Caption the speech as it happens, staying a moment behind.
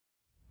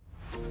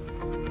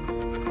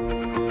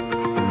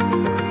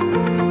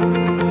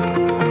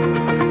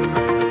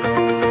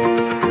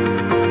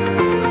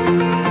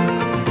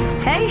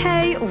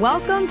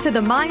to the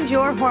Mind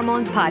Your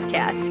Hormones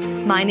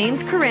podcast. My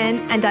name's Corinne,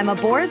 and I'm a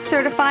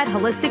board-certified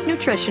holistic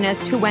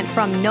nutritionist who went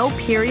from no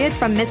period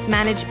from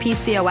mismanaged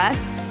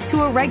PCOS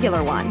to a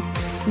regular one.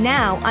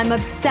 Now I'm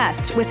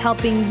obsessed with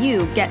helping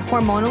you get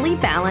hormonally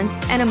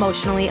balanced and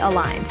emotionally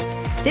aligned.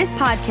 This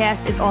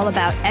podcast is all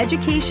about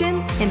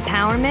education,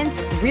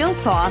 empowerment, real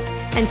talk,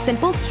 and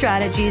simple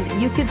strategies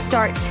you could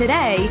start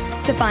today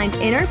to find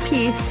inner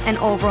peace and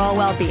overall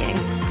well-being.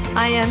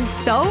 I am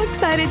so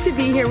excited to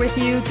be here with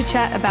you to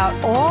chat about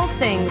all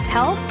things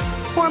health,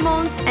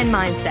 hormones, and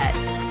mindset.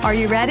 Are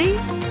you ready?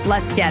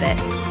 Let's get it.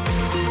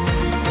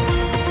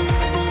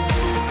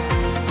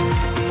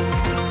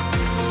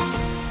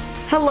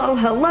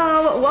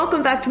 Hello.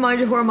 Welcome back to Mind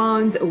Your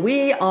Hormones.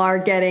 We are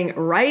getting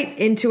right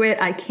into it.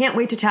 I can't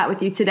wait to chat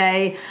with you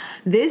today.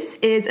 This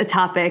is a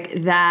topic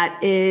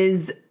that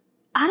is,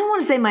 I don't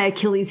want to say my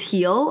Achilles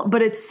heel,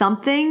 but it's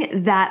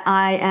something that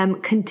I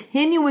am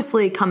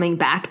continuously coming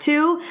back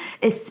to,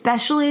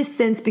 especially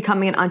since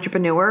becoming an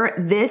entrepreneur.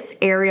 This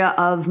area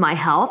of my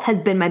health has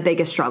been my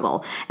biggest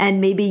struggle.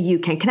 And maybe you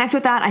can connect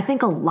with that. I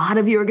think a lot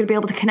of you are going to be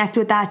able to connect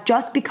with that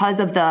just because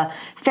of the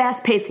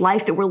fast-paced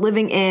life that we're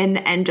living in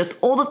and just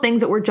all the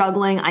things that we're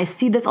juggling. I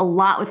see this a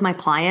lot with my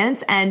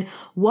clients. And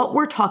what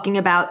we're talking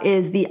about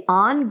is the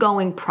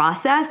ongoing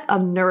process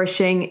of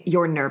nourishing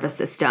your nervous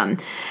system.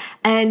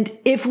 And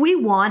if we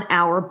want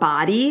our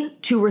body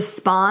to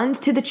respond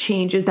to the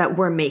changes that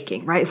we're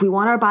making, right? If we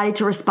want our body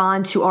to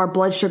respond to our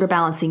blood sugar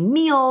balancing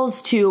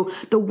meals, to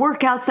the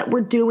workouts that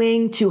we're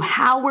doing, to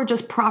how we're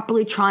just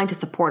properly trying to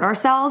support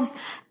ourselves,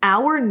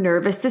 our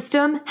nervous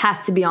system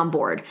has to be on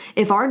board.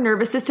 If our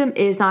nervous system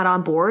is not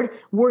on board,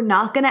 we're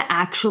not going to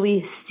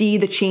actually see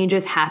the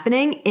changes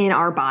happening in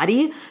our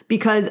body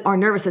because our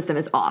nervous system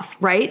is off,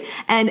 right?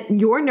 And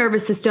your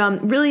nervous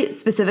system, really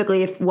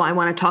specifically, if I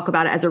want to talk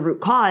about it as a root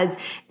cause,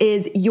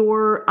 is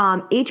your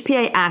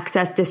HPA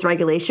axis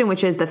dysregulation,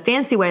 which is the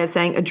fancy way of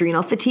saying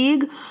adrenal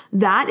fatigue.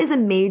 That is a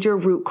major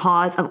root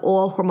cause of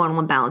all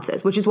hormonal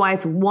imbalances, which is why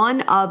it's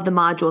one of the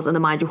modules in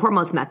the Mind Your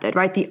Hormones method,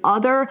 right? The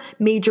other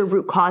major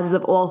root causes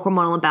of all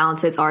hormonal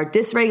imbalances are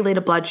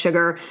dysregulated blood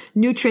sugar,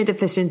 nutrient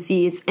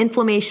deficiencies,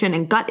 inflammation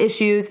and gut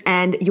issues,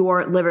 and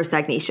your liver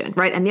stagnation,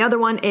 right? And the other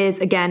one is,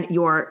 again,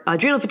 your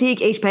adrenal fatigue,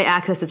 HPA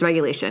axis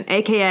dysregulation,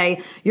 aka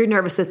your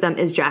nervous system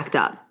is jacked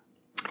up.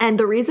 And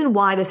the reason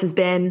why this has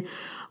been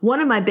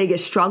one of my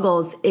biggest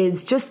struggles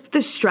is just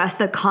the stress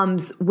that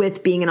comes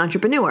with being an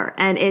entrepreneur.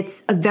 And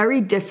it's a very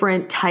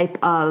different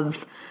type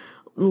of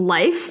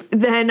life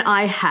than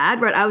I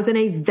had, right? I was in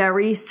a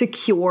very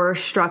secure,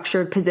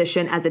 structured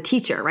position as a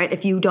teacher, right?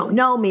 If you don't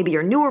know, maybe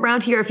you're new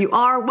around here. If you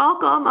are,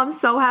 welcome. I'm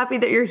so happy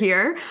that you're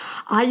here.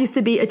 I used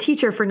to be a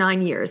teacher for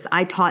 9 years.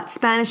 I taught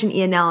Spanish and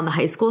ENL in the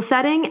high school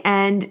setting,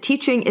 and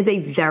teaching is a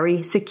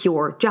very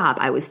secure job.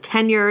 I was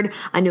tenured.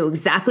 I knew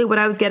exactly what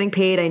I was getting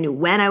paid. I knew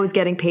when I was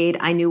getting paid.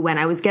 I knew when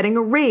I was getting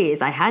a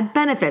raise. I had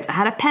benefits. I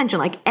had a pension.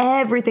 Like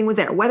everything was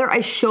there. Whether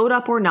I showed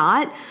up or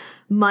not,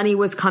 money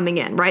was coming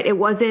in, right? It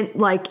wasn't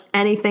like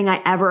anything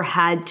I ever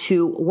had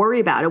to worry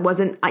about. It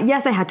wasn't,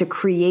 yes, I had to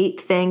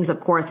create things, of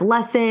course,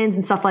 lessons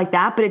and stuff like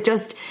that, but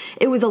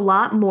it was a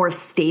lot more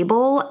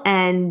stable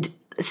and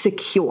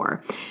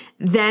secure.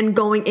 Then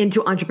going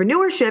into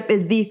entrepreneurship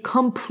is the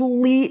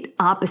complete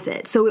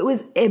opposite. So it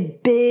was a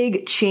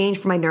big change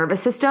for my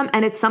nervous system.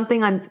 And it's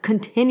something I'm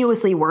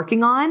continuously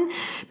working on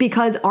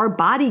because our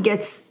body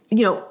gets,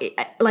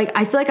 like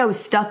I feel like I was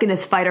stuck in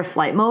this fight or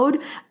flight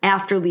mode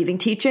after leaving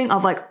teaching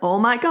of like, oh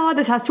my God,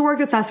 this has to work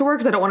because I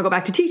don't want to go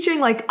back to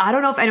teaching. Like, I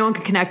don't know if anyone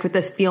can connect with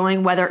this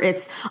feeling, whether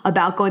it's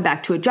about going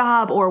back to a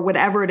job or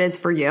whatever it is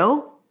for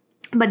you.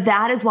 But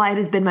that is why it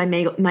has been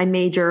my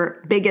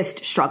major,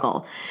 biggest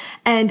struggle.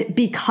 And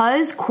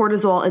because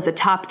cortisol is a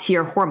top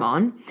tier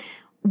hormone,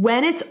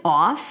 when it's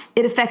off,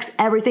 it affects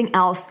everything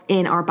else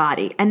in our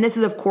body. And this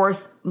is, of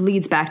course,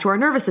 leads back to our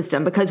nervous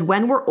system because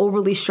when we're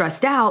overly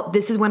stressed out,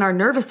 this is when our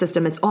nervous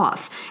system is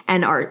off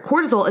and our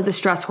cortisol is a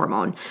stress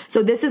hormone.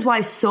 So this is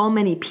why so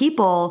many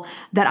people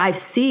that I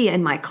see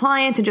and my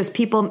clients and just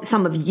people,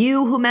 some of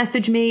you who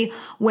message me,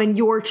 when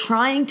you're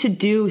trying to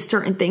do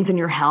certain things in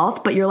your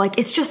health, but you're like,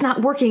 it's just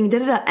not working,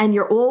 and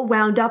you're all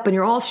wound up and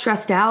you're all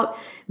stressed out.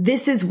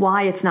 This is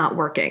why it's not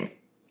working.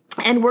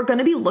 And we're going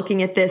to be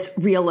looking at this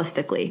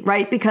realistically,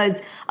 right?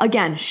 Because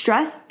again,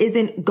 stress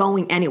isn't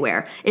going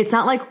anywhere. It's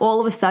not like all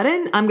of a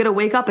sudden I'm going to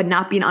wake up and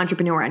not be an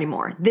entrepreneur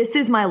anymore. This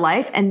is my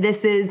life and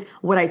this is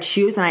what I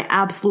choose and I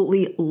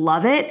absolutely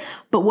love it.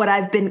 But what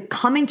I've been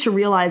coming to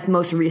realize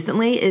most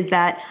recently is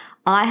that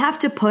I have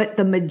to put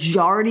the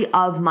majority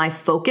of my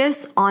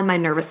focus on my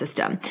nervous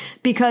system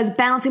because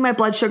balancing my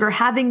blood sugar,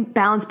 having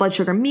balanced blood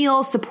sugar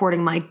meals,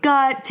 supporting my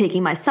gut,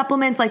 taking my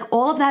supplements, like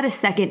all of that is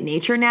second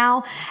nature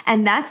now.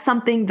 And that's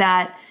something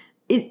that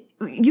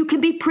you can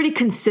be pretty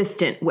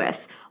consistent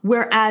with.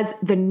 Whereas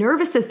the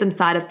nervous system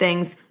side of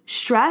things,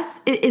 stress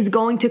is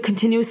going to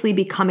continuously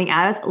be coming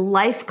at us.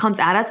 Life comes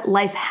at us.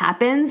 Life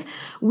happens.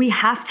 We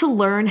have to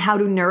learn how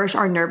to nourish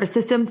our nervous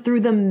system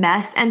through the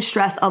mess and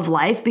stress of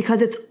life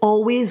because it's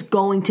always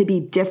going to be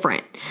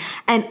different.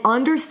 And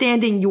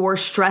understanding your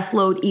stress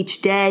load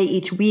each day,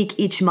 each week,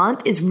 each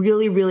month is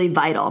really, really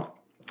vital.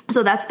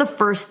 So that's the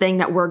first thing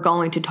that we're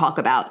going to talk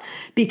about,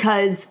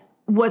 because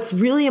what's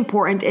really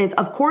important is,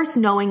 of course,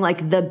 knowing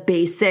like the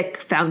basic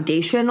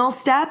foundational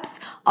steps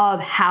of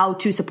how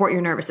to support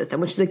your nervous system,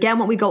 which is again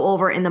what we go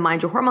over in the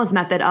Mind Your Hormones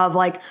method of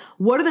like,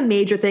 what are the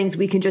major things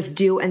we can just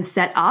do and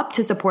set up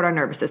to support our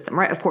nervous system,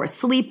 right? Of course,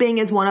 sleeping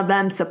is one of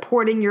them,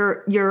 supporting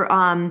your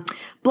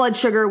blood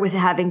sugar with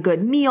having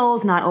good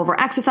meals, not over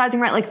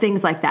exercising, right? Like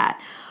things like that.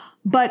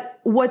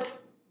 But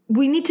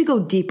we need to go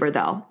deeper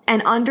though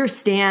and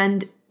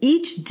understand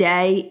each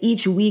day,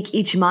 each week,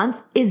 each month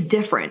is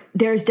different.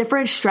 There's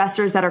different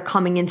stressors that are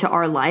coming into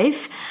our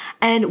life,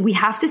 and we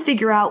have to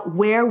figure out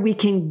where we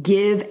can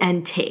give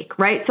and take,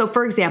 right? So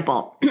for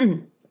example,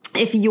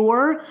 if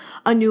you're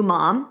a new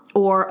mom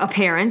or a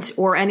parent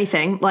or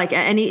anything, like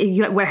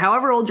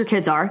however old your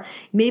kids are,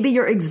 maybe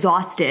you're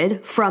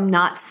exhausted from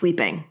not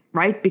sleeping,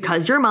 right?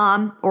 Because you're a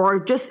mom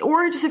or just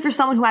if you're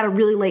someone who had a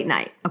really late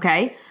night,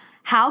 okay?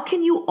 How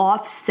can you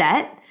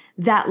offset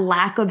that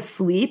lack of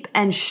sleep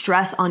and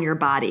stress on your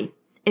body?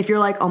 If you're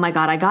like, oh my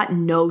God, I got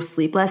no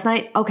sleep last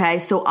night. Okay.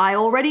 So I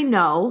already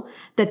know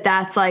that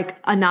that's like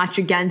a notch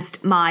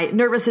against my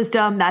nervous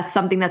system. That's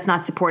something that's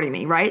not supporting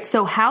me, right?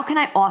 So how can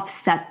I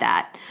offset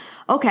that?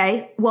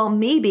 Okay, well,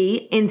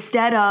 maybe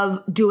instead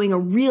of doing a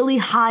really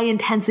high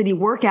intensity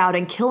workout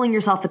and killing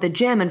yourself at the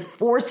gym and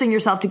forcing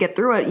yourself to get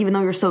through it, even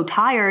though you're so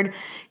tired,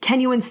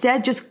 can you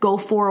instead just go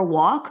for a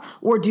walk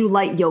or do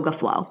light yoga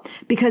flow?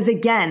 Because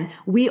again,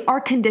 we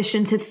are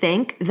conditioned to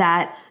think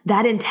that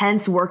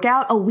intense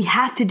workout, we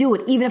have to do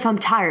it even if I'm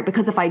tired,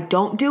 because if I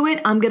don't do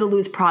it, I'm going to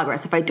lose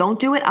progress. If I don't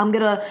do it, I'm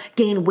going to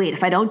gain weight.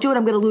 If I don't do it,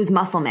 I'm going to lose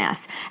muscle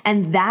mass.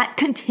 And that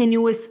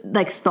continuous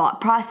thought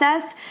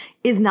process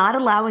is not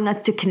allowing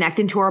us to connect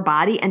into our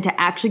body and to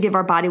actually give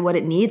our body what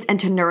it needs and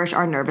to nourish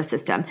our nervous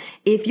system.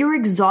 If you're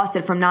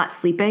exhausted from not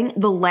sleeping,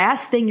 the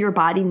last thing your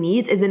body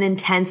needs is an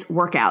intense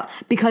workout,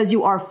 because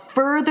you are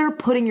further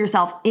putting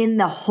yourself in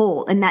the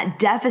hole, in that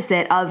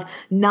deficit of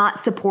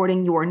not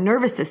supporting your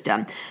nervous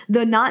system.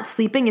 The not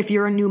sleeping, if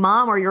you're a new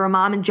mom or you're a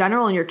mom in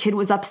general and your kid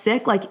was up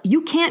sick,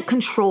 you can't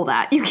control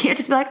that. You can't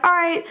just be like, all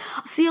right,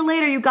 I'll see you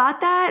later. You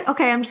got that?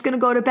 Okay, I'm just going to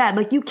go to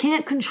bed. You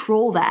can't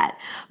control that,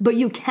 but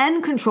you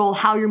can control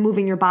how you're moving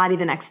your body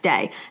the next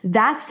day.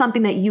 That's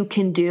something that you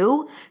can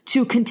do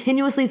to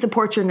continuously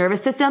support your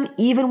nervous system,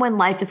 even when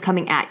life is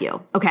coming at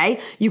you. Okay.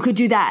 You could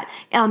do that.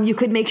 You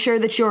could make sure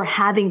that you're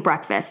having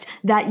breakfast,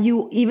 that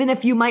even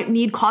if you might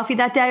need coffee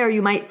that day, or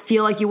you might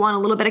feel like you want a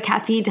little bit of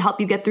caffeine to help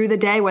you get through the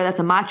day, whether that's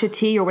a matcha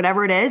tea or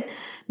whatever it is,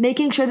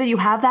 making sure that you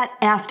have that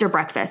after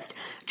breakfast.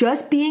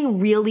 Just being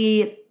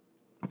really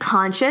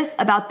conscious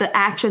about the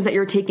actions that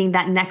you're taking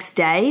that next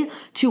day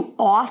to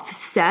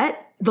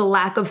offset the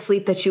lack of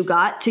sleep that you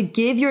got, to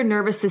give your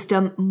nervous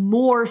system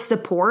more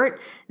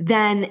support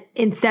than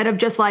instead of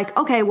just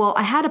okay, well,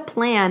 I had a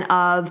plan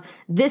of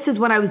this is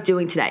what I was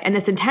doing today, and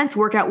this intense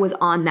workout was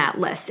on that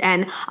list,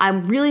 and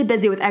I'm really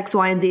busy with X,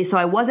 Y, and Z, so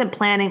I wasn't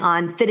planning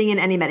on fitting in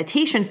any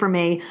meditation for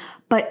me.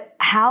 But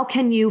how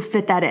can you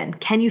fit that in?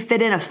 Can you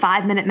fit in a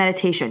 5-minute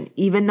meditation?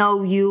 Even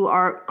though you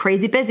are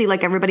crazy busy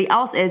like everybody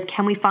else is,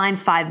 can we find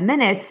 5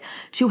 minutes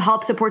to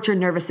help support your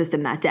nervous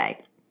system that day?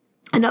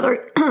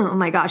 Oh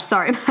my gosh,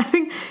 sorry. I'm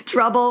having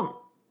trouble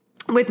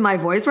with my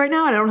voice right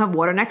now. I don't have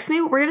water next to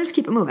me. We're going to just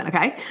keep it moving.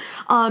 Okay.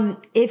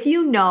 If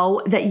you know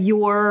that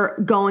you're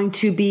going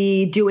to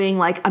be doing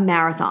a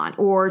marathon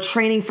or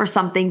training for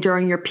something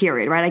during your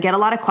period, right? I get a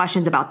lot of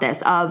questions about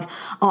this of,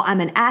 I'm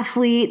an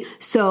athlete,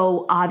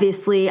 so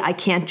obviously I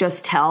can't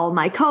just tell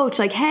my coach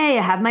hey,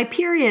 I have my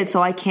period,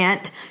 so I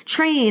can't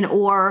train,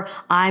 or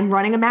I'm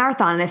running a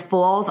marathon and it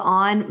falls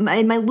in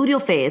my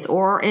luteal phase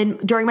or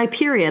during my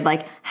period.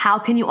 How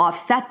can you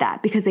offset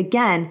that? Because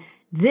again,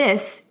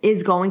 this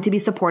is going to be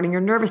supporting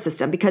your nervous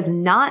system, because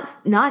not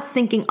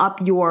syncing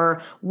up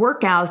your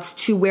workouts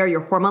to where your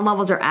hormone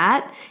levels are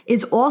at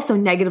is also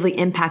negatively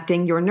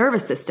impacting your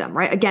nervous system,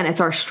 right? Again, it's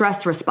our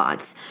stress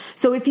response.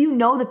 So if you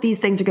know that these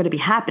things are going to be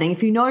happening,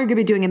 if you know you're going to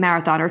be doing a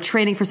marathon or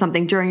training for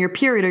something during your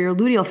period or your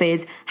luteal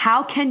phase,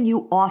 how can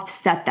you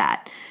offset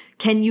that?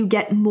 Can you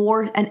get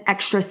more and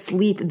extra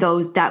sleep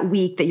that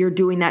week that you're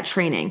doing that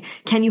training?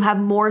 Can you have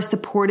more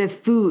supportive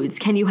foods?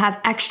 Can you have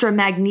extra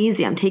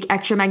magnesium? Take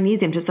extra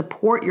magnesium to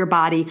support your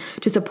body,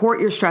 to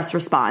support your stress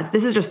response.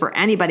 This is just for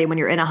anybody when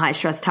you're in a high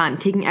stress time.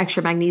 Taking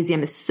extra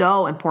magnesium is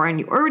so important.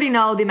 You already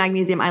know the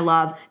magnesium I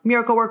love.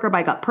 Miracle Worker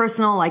by Gut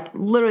Personal,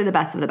 literally the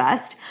best of the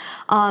best.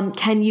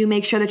 Can you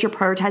make sure that you're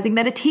prioritizing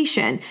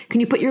meditation?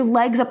 Can you put your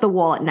legs up the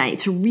wall at night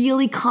to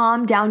really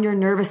calm down your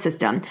nervous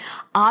system?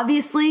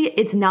 Obviously,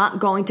 it's not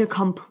going to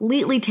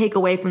completely take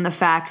away from the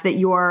fact that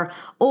you're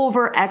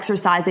over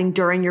exercising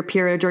during your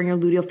period, during your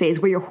luteal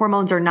phase, where your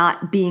hormones are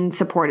not being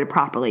supported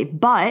properly.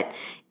 But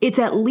it's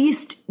at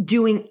least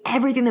doing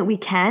everything that we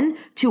can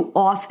to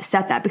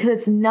offset that, because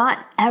it's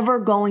not ever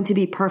going to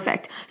be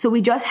perfect. So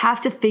we just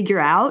have to figure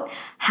out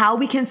how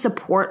we can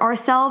support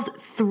ourselves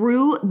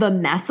through the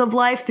mess of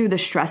life, through the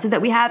stresses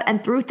that we have,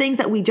 and through things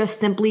that we just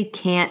simply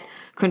can't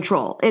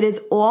control. It is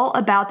all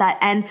about that.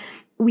 And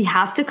we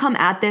have to come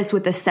at this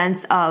with a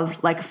sense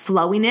of like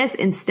flowiness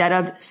instead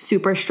of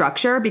super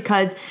structure,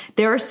 because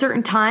there are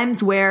certain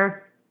times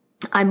where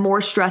I'm more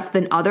stressed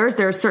than others.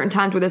 There are certain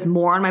times where there's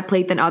more on my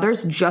plate than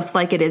others, just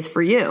like it is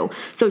for you.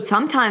 So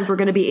sometimes we're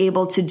going to be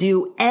able to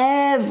do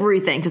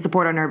everything to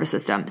support our nervous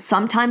system.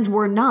 Sometimes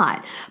we're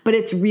not, but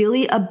it's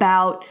really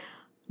about,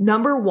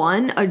 number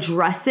one,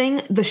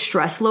 addressing the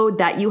stress load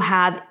that you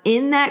have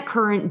in that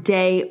current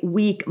day,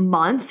 week,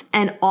 month,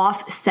 and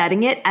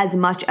offsetting it as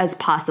much as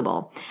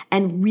possible.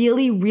 And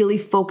really, really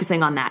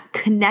focusing on that,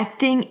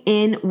 connecting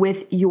in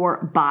with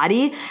your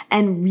body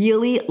and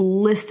really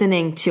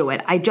listening to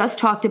it. I just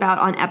talked about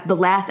on the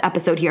last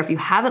episode here. If you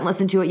haven't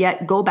listened to it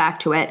yet, go back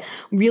to it.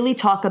 Really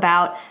talk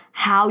about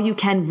how you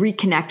can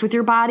reconnect with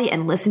your body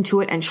and listen to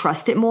it and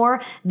trust it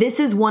more. This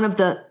is one of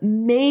the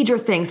major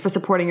things for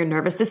supporting your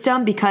nervous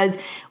system, because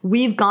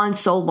we've gone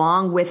so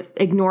long with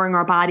ignoring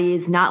our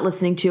bodies, not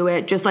listening to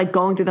it, just like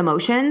going through the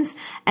motions.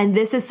 And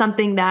this is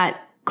something that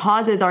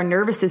causes our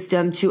nervous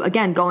system to,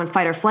 again, go in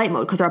fight or flight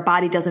mode because our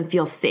body doesn't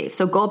feel safe.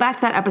 So go back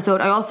to that episode.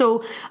 I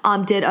also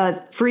did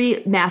a free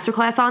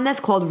masterclass on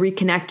this called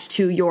Reconnect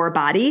to Your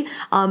Body.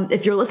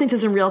 If you're listening to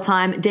this in real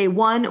time, day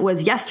 1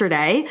 was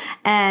yesterday,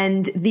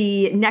 and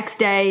the next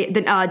day,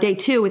 day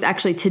 2 is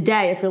actually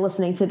today if you're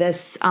listening to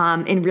this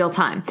in real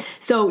time.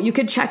 So you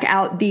could check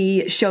out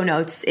the show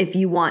notes if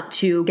you want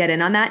to get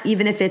in on that,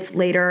 even if it's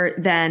later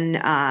than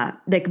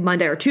like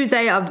Monday or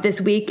Tuesday of this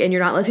week and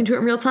you're not listening to it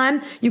in real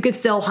time. You could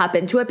still hop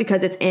into it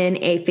because it's in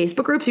a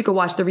Facebook group, so you can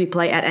watch the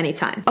replay at any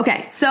time.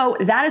 Okay, so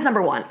that is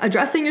number 1,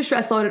 addressing your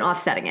stress load and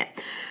offsetting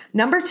it.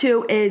 Number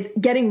 2 is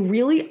getting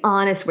really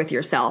honest with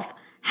yourself.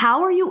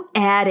 How are you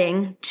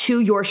adding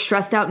to your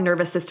stressed out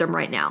nervous system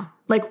right now?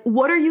 Like,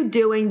 what are you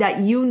doing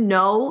that you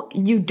know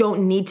you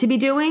don't need to be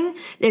doing?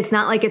 It's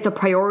not like it's a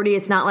priority.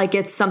 It's not like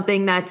it's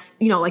something that's,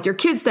 like your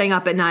kids staying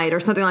up at night or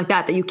something like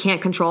that you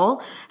can't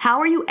control. How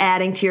are you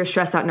adding to your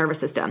stressed out nervous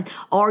system?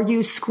 Are you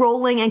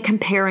scrolling and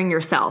comparing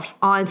yourself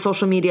on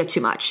social media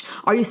too much?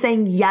 Are you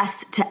saying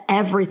yes to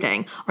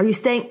everything? Are you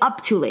staying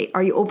up too late?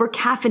 Are you over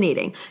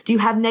caffeinating? Do you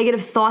have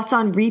negative thoughts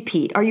on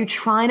repeat? Are you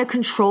trying to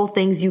control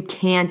things you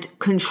can't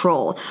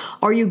control?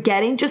 Are you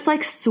getting just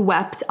like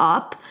swept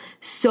up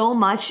so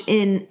much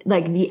in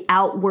like the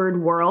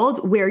outward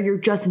world where you're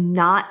just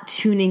not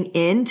tuning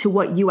in to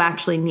what you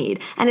actually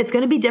need? And it's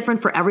going to be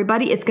different for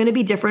everybody. It's going to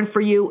be different for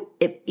you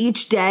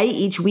each day,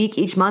 each week,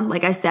 each month.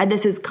 Like I said,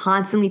 this is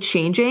constantly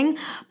changing,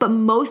 but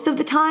most of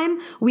the time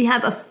we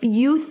have a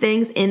few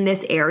things in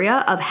this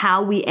area of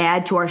how we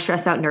add to our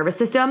stressed out nervous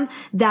system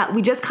that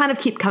we just kind of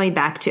keep coming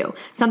back to.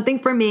 Something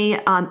for me,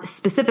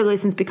 specifically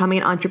since becoming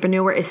an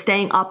entrepreneur, is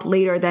staying up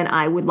later than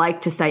I would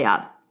like to stay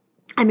up.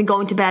 I've been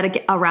going to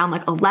bed around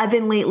like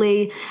 11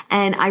 lately,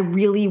 and I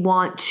really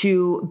want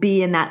to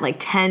be in that like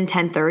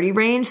 10:30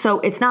 range. So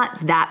it's not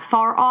that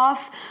far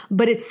off,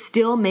 but it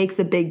still makes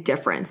a big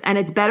difference. And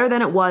it's better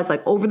than it was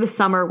like over the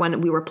summer when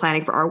we were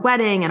planning for our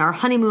wedding and our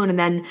honeymoon. And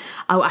then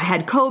I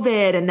had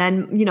COVID, and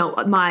then,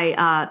 my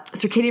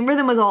circadian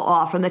rhythm was all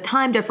off from the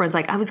time difference.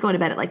 Like I was going to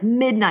bed at like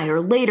midnight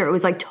or later. It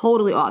was like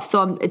totally off.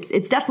 So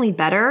it's definitely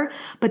better,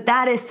 but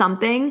that is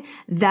something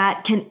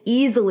that can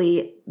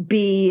easily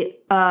be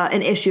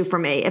an issue for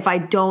me if I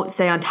don't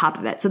stay on top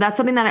of it. So that's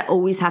something that I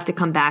always have to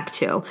come back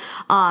to.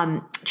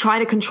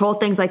 Trying to control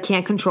things I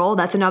can't control,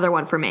 that's another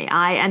one for me.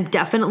 I am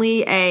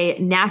definitely a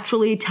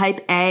naturally type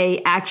A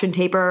action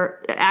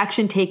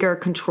taker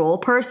control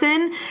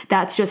person.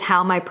 That's just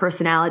how my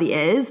personality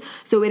is.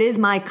 So it is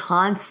my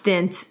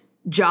constant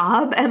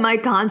job and my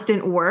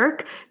constant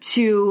work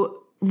to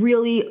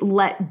really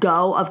let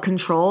go of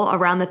control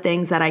around the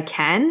things that I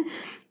can.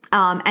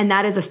 And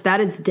that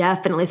is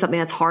definitely something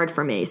that's hard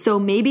for me. So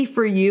maybe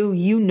for you,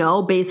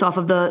 based off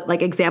of the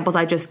like examples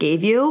I just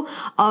gave you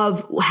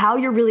of how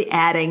you're really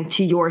adding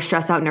to your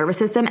stressed out nervous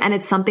system. And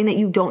it's something that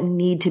you don't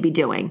need to be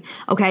doing.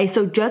 Okay.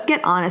 So just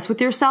get honest with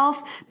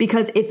yourself,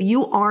 because if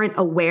you aren't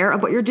aware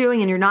of what you're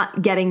doing and you're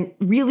not getting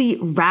really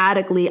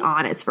radically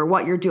honest for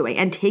what you're doing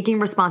and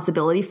taking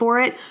responsibility for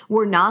it,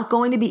 we're not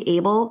going to be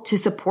able to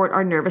support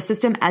our nervous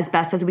system as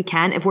best as we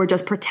can if we're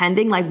just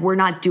pretending like we're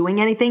not doing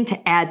anything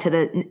to add to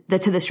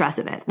the stress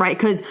of it, right?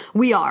 Because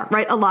we are,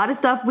 right? A lot of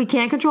stuff we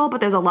can't control,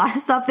 but there's a lot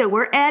of stuff that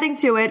we're adding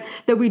to it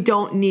that we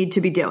don't need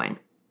to be doing.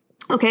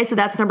 Okay, so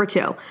that's number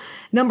 2.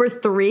 Number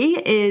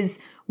 3 is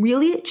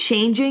really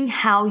changing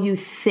how you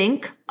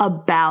think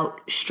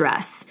about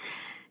stress.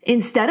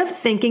 Instead of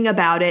thinking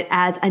about it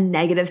as a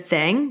negative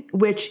thing,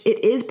 which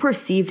it is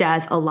perceived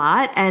as a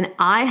lot, and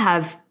I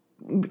have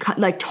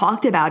like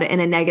talked about it in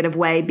a negative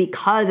way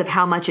because of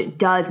how much it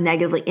does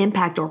negatively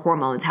impact our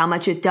hormones, how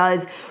much it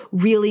does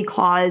really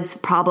cause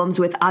problems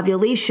with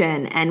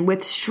ovulation and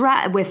with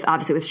stress,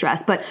 obviously with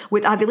stress, but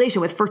with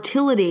ovulation, with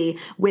fertility,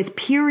 with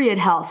period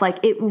health. Like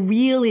it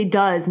really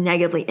does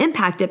negatively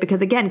impact it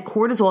because again,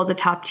 cortisol is a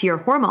top tier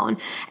hormone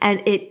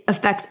and it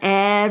affects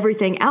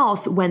everything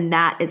else when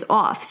that is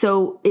off.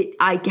 So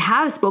I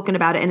have spoken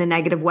about it in a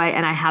negative way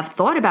and I have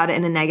thought about it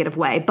in a negative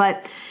way,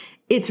 but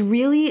it's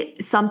really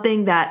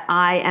something that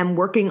I am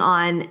working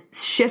on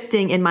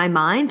shifting in my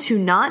mind to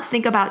not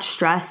think about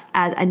stress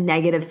as a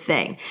negative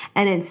thing.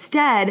 And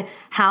instead,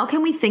 how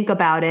can we think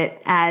about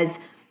it as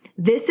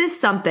this is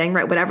something,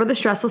 right? Whatever the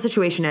stressful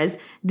situation is,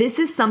 this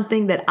is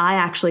something that I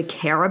actually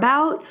care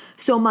about.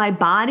 So my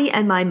body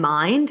and my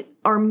mind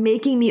are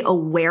making me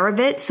aware of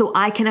it so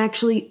I can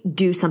actually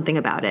do something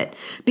about it.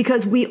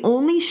 Because we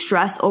only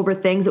stress over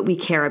things that we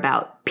care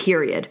about,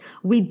 period.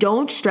 We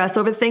don't stress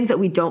over things that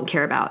we don't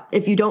care about.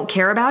 If you don't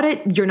care about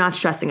it, you're not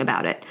stressing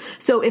about it.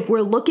 So if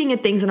we're looking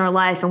at things in our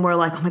life and we're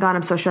like, oh my God,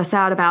 I'm so stressed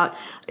out about,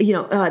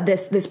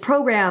 this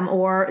program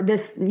or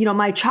this,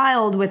 my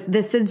child with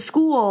this in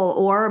school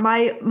or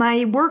my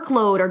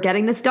workload or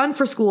getting this done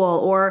for school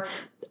or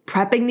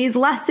prepping these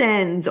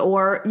lessons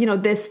or,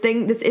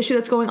 this issue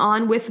that's going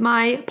on with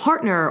my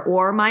partner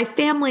or my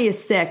family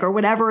is sick or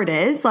whatever it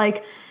is,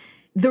 like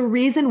the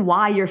reason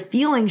why you're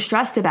feeling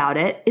stressed about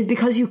it is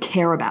because you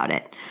care about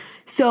it.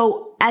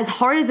 So as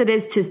hard as it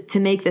is to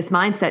make this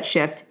mindset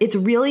shift, it's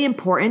really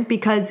important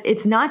because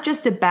it's not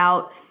just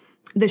about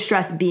the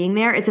stress being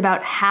there. It's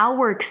about how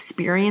we're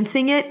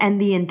experiencing it and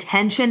the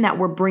intention that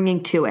we're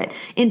bringing to it.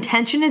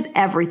 Intention is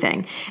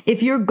everything.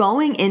 If you're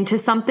going into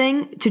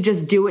something to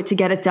just do it to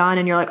get it done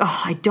and you're like,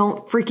 oh, I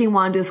don't freaking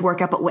want to do this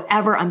workout, but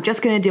whatever, I'm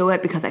just going to do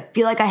it because I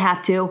feel like I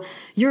have to.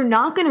 You're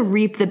not going to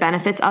reap the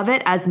benefits of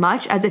it as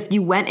much as if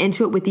you went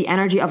into it with the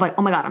energy of like,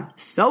 oh my God, I'm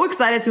so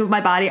excited to move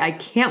my body. I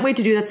can't wait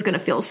to do this. It's going to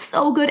feel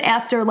so good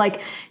after.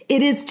 Like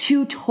it is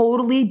two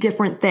totally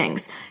different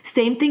things.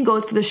 Same thing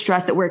goes for the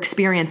stress that we're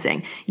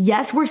experiencing.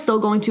 Yes, we're still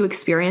going to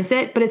experience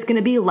it, but it's going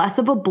to be less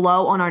of a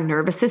blow on our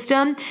nervous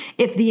system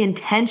if the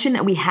intention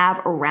that we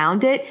have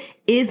around it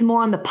is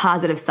more on the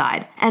positive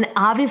side. And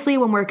obviously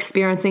when we're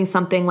experiencing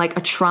something like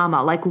a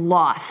trauma, like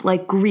loss,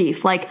 like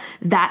grief, like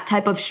that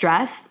type of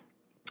stress,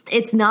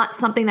 it's not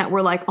something that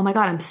we're like, oh my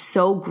God, I'm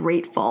so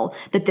grateful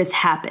that this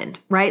happened,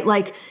 right?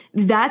 Like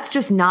that's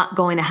just not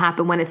going to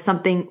happen when it's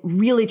something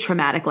really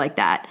traumatic like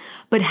that.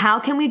 But how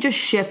can we just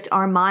shift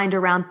our mind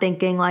around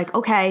thinking like,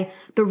 okay,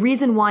 the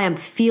reason why I'm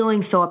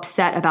feeling so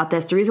upset about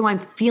this, the reason why I'm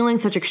feeling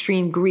such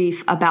extreme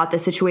grief about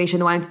this situation,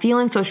 the why I'm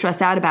feeling so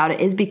stressed out about it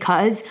is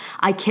because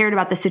I cared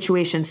about the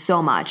situation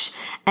so much.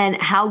 And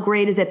how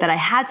great is it that I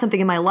had something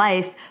in my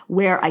life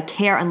where I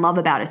care and love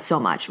about it so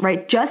much,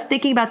 right? Just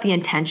thinking about the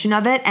intention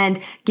of it and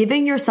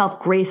giving yourself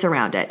grace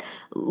around it.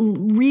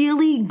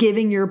 Really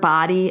giving your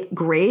body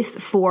grace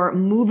for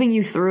moving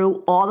you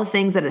through all the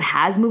things that it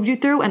has moved you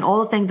through and all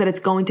the things that it's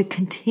going to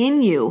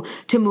continue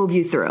to move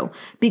you through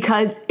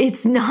because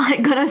it's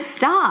not going to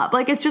stop.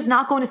 Like it's just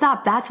not going to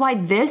stop. That's why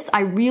I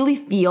really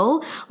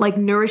feel like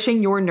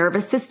nourishing your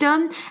nervous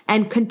system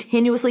and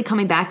continuously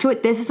coming back to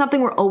it. This is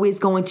something we're always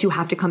going to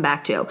have to come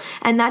back to.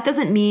 And that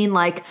doesn't mean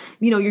like,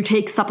 you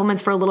take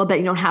supplements for a little bit,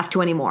 you don't have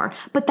to anymore.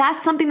 But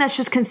that's something that's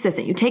just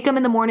consistent. You take them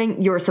in the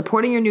morning, you're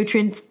supporting your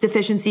nutrient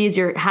deficiencies,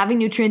 you're having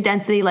nutrient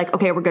density, like,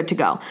 okay, we're good to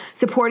go.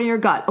 Supporting your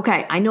gut.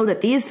 Okay, I know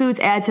that these foods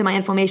add to my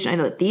inflammation. I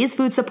know that these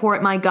foods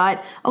support my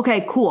gut.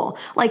 Okay, cool.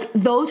 Like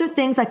those are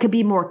things that could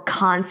be more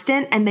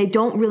constant and they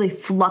don't really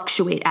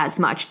fluctuate as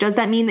much. Does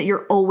that mean that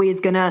you're always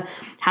going to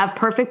have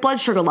perfect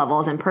blood sugar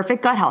levels and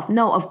perfect gut health?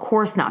 No, of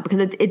course not, because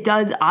it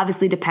does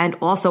obviously depend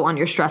also on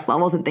your stress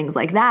levels and things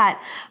like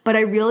that. But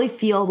I really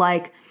feel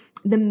like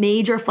the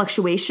major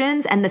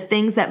fluctuations and the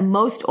things that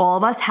most all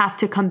of us have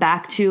to come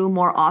back to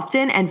more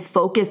often and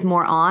focus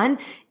more on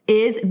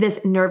is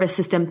this nervous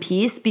system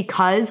piece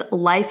because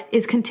life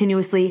is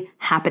continuously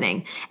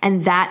happening.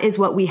 And that is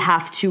what we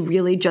have to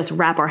really just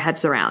wrap our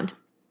heads around.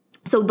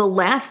 So the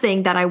last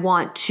thing that I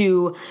want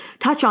to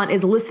touch on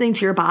is listening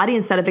to your body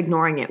instead of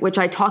ignoring it, which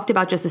I talked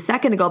about just a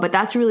second ago, but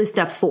that's really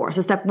step 4.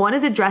 So step 1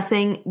 is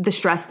addressing the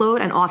stress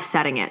load and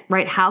offsetting it,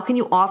 right? How can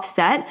you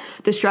offset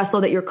the stress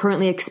load that you're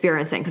currently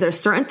experiencing? Because there's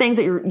certain things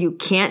that you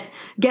can't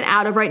get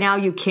out of right now.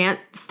 You can't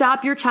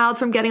stop your child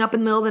from getting up in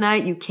the middle of the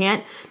night. You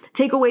can't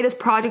take away this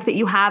project that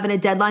you have and a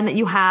deadline that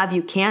you have.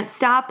 You can't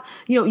stop,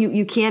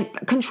 you can't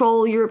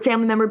control your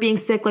family member being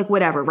sick, like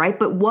whatever, right?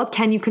 But what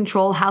can you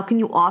control? How can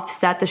you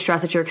offset the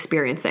stress that you're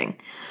experiencing?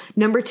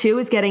 Number 2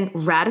 is getting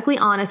radically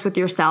honest with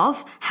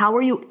yourself. How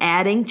are you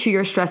adding to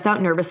your stressed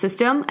out nervous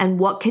system? And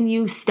what can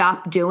you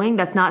stop doing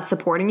that's not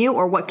supporting you?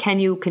 Or what can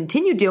you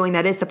continue doing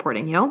that is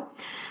supporting you?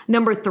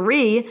 Number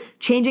 3,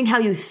 changing how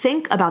you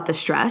think about the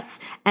stress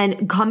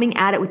and coming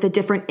at it with a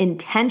different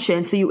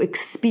intention so you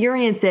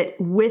experience it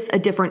with a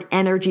different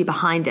energy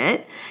behind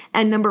it.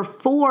 And number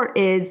 4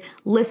 is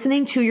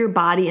listening to your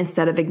body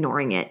instead of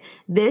ignoring it.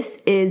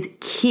 This is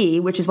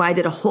key, which is why I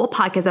did a whole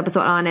podcast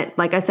episode on it.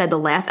 Like I said, the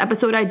last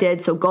episode I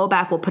did, so go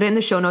back, we'll put it in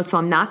the show notes. So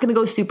I'm not going to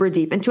go super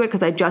deep into it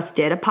because I just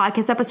did a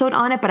podcast episode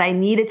on it, but I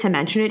needed to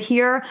mention it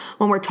here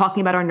when we're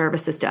talking about our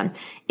nervous system.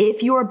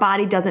 If your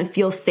body doesn't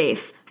feel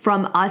safe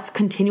from us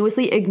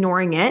continuously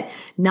ignoring it,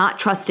 not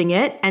trusting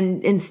it,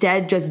 and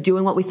instead just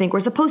doing what we think we're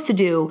supposed to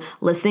do,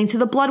 listening to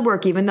the blood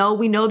work, even though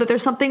we know that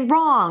there's something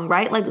wrong,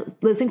 right? Like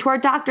listening to our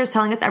doctors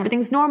telling us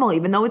everything's normal,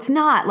 even though it's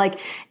not. Like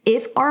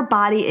if our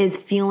body is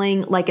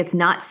feeling like it's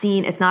not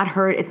seen, it's not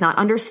heard, it's not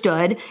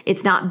understood,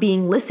 it's not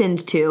being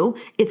listened to,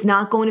 it's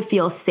not going to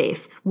feel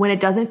safe. When it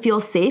doesn't feel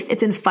safe,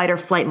 it's in fight or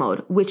flight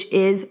mode, which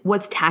is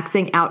what's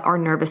taxing out our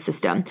nervous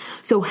system.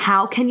 So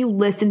how can you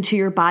listen to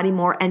your body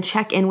more and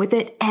check in with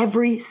it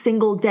every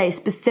single day,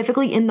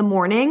 specifically in the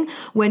morning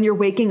when you're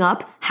waking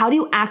up? How do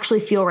you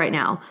actually feel right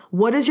now?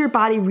 What does your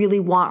body really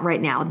want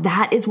right now?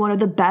 That is one of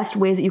the best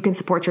ways that you can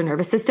support your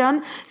nervous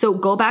system. So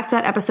go back to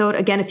that episode.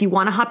 Again, if you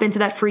want to hop into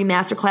that free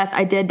masterclass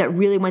I did that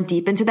really went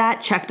deep into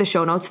that, check the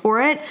show notes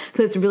for it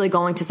because it's really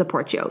going to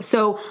support you.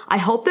 So I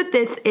hope that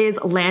this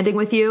is landing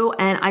with you,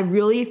 and I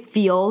really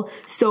feel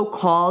so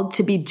called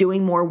to be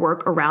doing more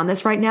work around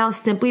this right now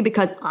simply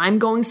because I'm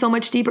going so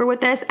much deeper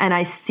with this and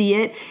I see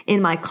it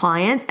in my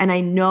clients, and I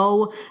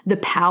know the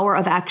power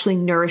of actually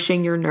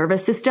nourishing your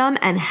nervous system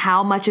and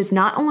how much it's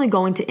not only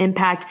going to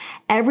impact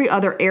every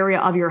other area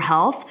of your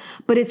health,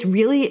 but it's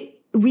really,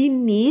 we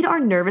need our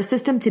nervous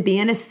system to be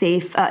in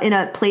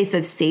a place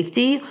of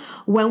safety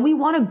when we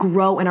want to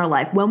grow in our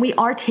life, when we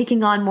are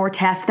taking on more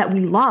tasks that we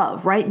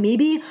love, right?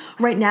 Maybe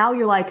right now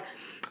you're like,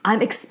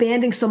 I'm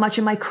expanding so much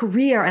in my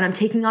career and I'm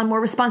taking on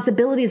more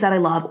responsibilities that I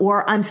love,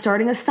 or I'm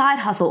starting a side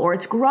hustle, or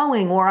it's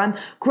growing, or I'm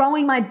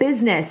growing my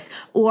business,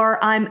 or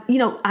I'm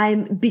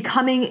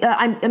deciding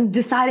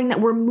that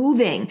we're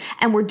moving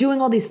and we're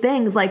doing all these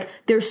things. Like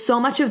there's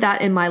so much of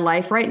that in my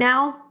life right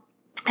now.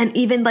 And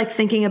even like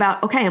thinking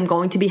about, okay, I'm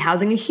going to be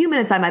housing a human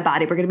inside my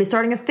body. We're going to be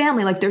starting a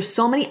family. Like there's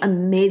so many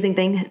amazing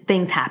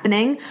things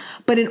happening.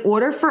 But in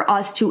order for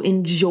us to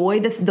enjoy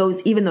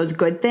those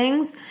good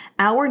things,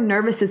 our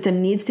nervous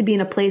system needs to be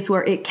in a place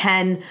where it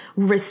can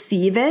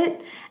receive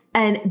it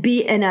and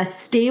be in a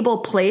stable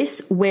place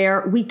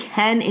where we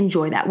can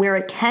enjoy that, where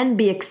it can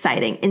be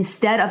exciting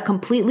instead of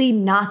completely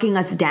knocking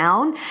us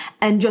down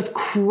and just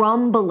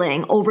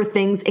crumbling over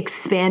things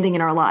expanding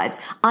in our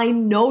lives. I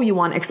know you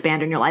want to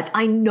expand in your life.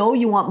 I know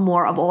you want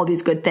more of all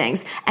these good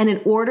things. And in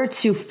order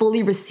to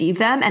fully receive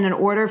them and in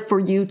order for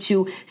you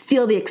to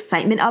feel the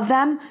excitement of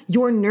them,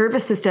 your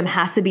nervous system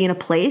has to be in a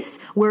place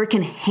where it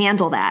can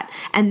handle that.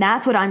 And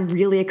that's what I'm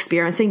really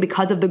experiencing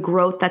because of the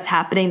growth that's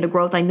happening, the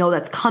growth I know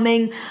that's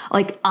coming.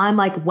 Like I'm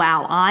like,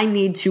 wow, I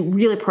need to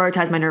really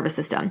prioritize my nervous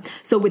system.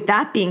 So with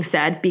that being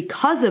said,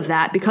 because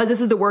this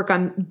is the work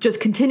I'm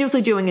just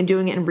continuously doing and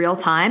doing it in real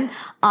time,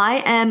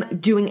 I am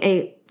doing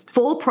a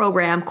full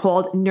program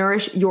called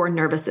Nourish Your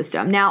Nervous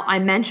System. Now, I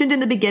mentioned in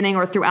the beginning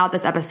or throughout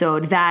this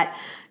episode that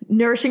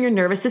nourishing your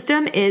nervous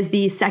system is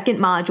the second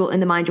module in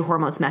the Mind Your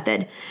Hormones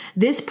method.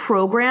 This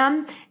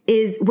program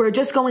we're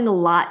just going a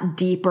lot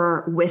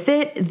deeper with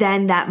it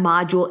than that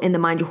module in the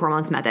Mind Your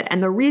Hormones method.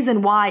 And the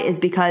reason why is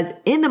because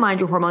in the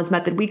Mind Your Hormones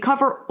method, we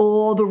cover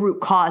all the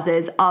root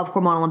causes of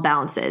hormonal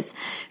imbalances.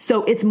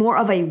 So it's more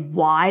of a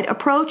wide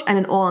approach and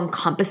an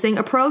all-encompassing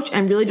approach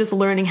and really just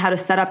learning how to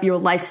set up your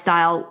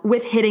lifestyle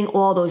with hitting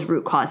all those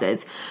root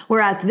causes.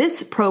 Whereas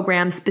this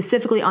program,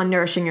 specifically on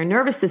nourishing your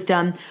nervous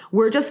system,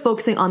 we're just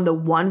focusing on the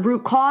one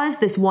root cause,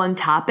 this one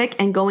topic,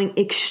 and going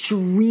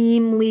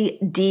extremely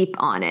deep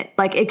on it,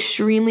 like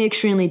extremely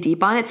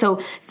deep on it. So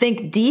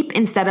think deep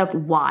instead of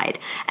wide.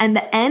 And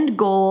the end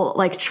goal,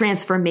 like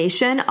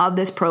transformation of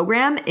this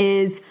program,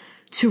 is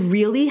to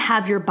really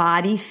have your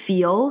body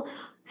feel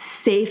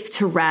safe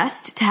to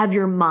rest, to have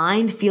your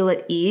mind feel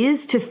at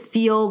ease, to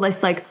feel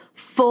this like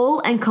full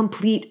and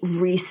complete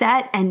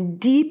reset and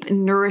deep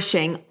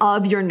nourishing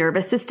of your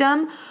nervous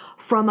system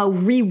from a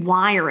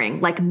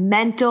rewiring, like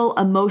mental,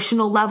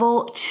 emotional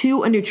level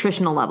to a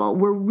nutritional level.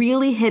 We're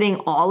really hitting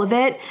all of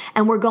it,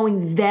 and we're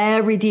going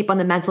very deep on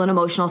the mental and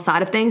emotional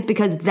side of things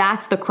because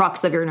that's the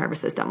crux of your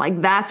nervous system.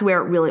 Like that's where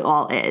it really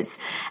all is.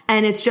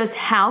 And it's just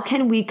how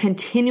can we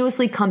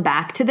continuously come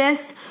back to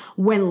this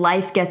when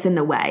life gets in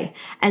the way?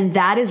 And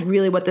that is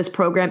really what this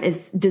program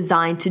is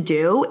designed to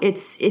do.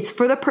 It's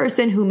for the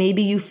person who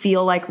maybe you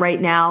feel like right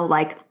now,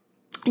 like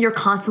you're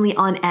constantly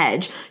on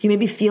edge. You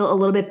maybe feel a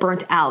little bit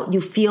burnt out. You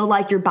feel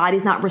like your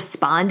body's not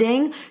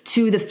responding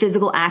to the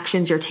physical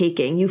actions you're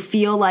taking. You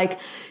feel like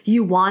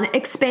you want to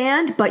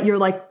expand, but you're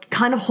like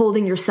kind of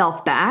holding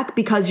yourself back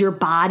because your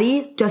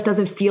body just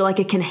doesn't feel like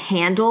it can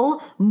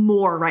handle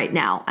more right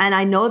now. And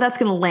I know that's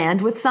going to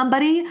land with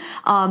somebody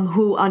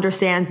who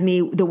understands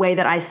me the way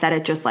that I said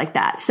it, just like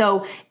that.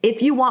 So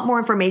if you want more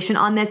information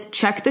on this,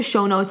 check the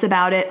show notes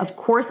about it. Of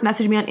course,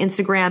 message me on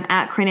Instagram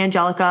at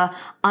CrayneAngelica.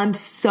 I'm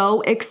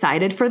so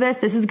excited for this.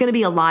 This is going to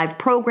be a live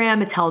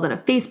program. It's held in a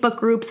Facebook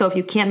group. So if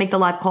you can't make the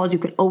live calls, you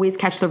can always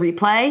catch the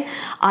replay.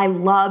 I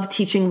love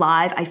teaching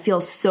live. I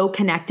feel so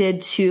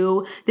connected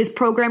to this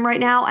program right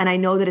now. And I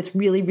know that it's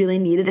really, really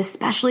needed,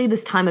 especially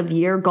this time of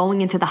year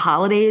going into the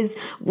holidays.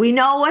 We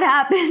know what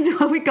happens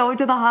when we go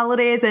into the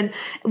holidays, and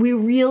we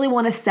really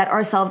want to set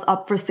ourselves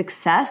up for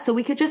success so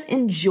we could just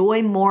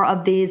enjoy more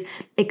of these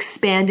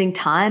expanding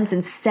times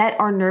and set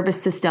our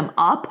nervous system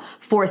up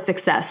for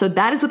success. So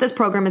that is what this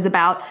program is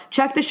about.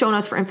 Check the show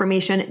notes for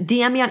information.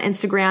 DM me on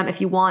Instagram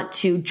if you want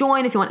to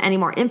join, if you want any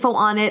more info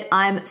on it.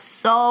 I'm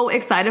so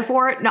excited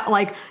for it. Not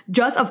like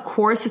just, of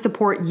course, to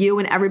support you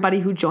and everybody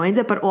who joins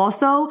it, but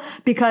also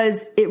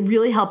because it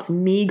really helps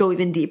me go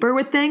even deeper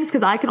with things,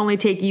 because I can only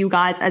take you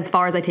guys as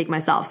far as I take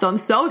myself. So I'm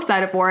so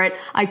excited for it.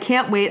 I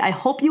can't wait. I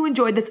hope you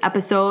enjoyed this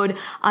episode.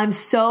 I'm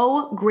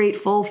so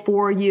grateful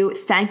for you.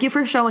 Thank you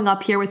for showing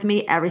up here with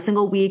me every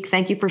single week.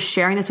 Thank you for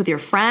sharing this with your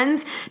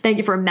friends. Thank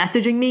you for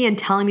messaging me and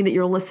telling me that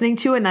you're listening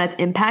to it and that it's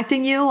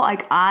impacting you.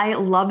 Like, I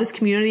love this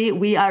community.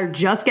 We are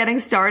just getting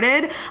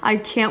started. I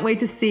can't wait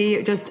to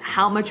see just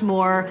how much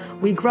more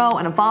we grow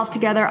and evolve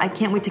together. I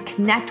can't wait to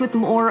connect with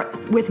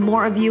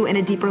more of you in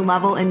a deeper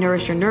level and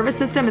nourish your nervous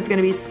system. It's going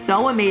to be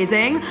so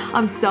amazing.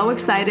 I'm so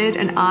excited,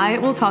 and I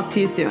will talk to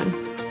you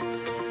soon.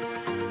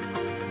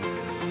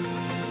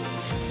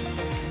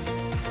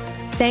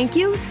 Thank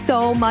you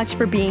so much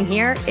for being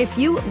here. If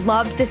you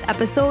loved this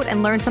episode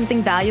and learned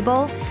something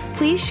valuable,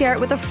 please share it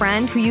with a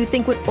friend who you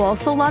think would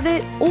also love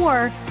it,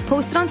 or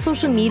post it on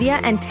social media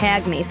and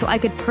tag me so I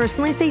could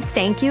personally say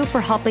thank you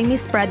for helping me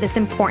spread this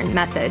important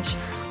message.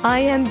 I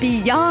am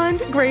beyond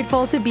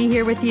grateful to be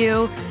here with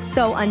you.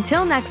 So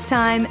until next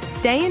time,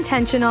 stay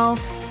intentional,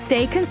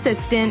 stay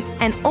consistent,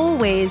 and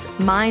always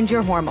mind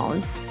your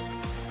hormones.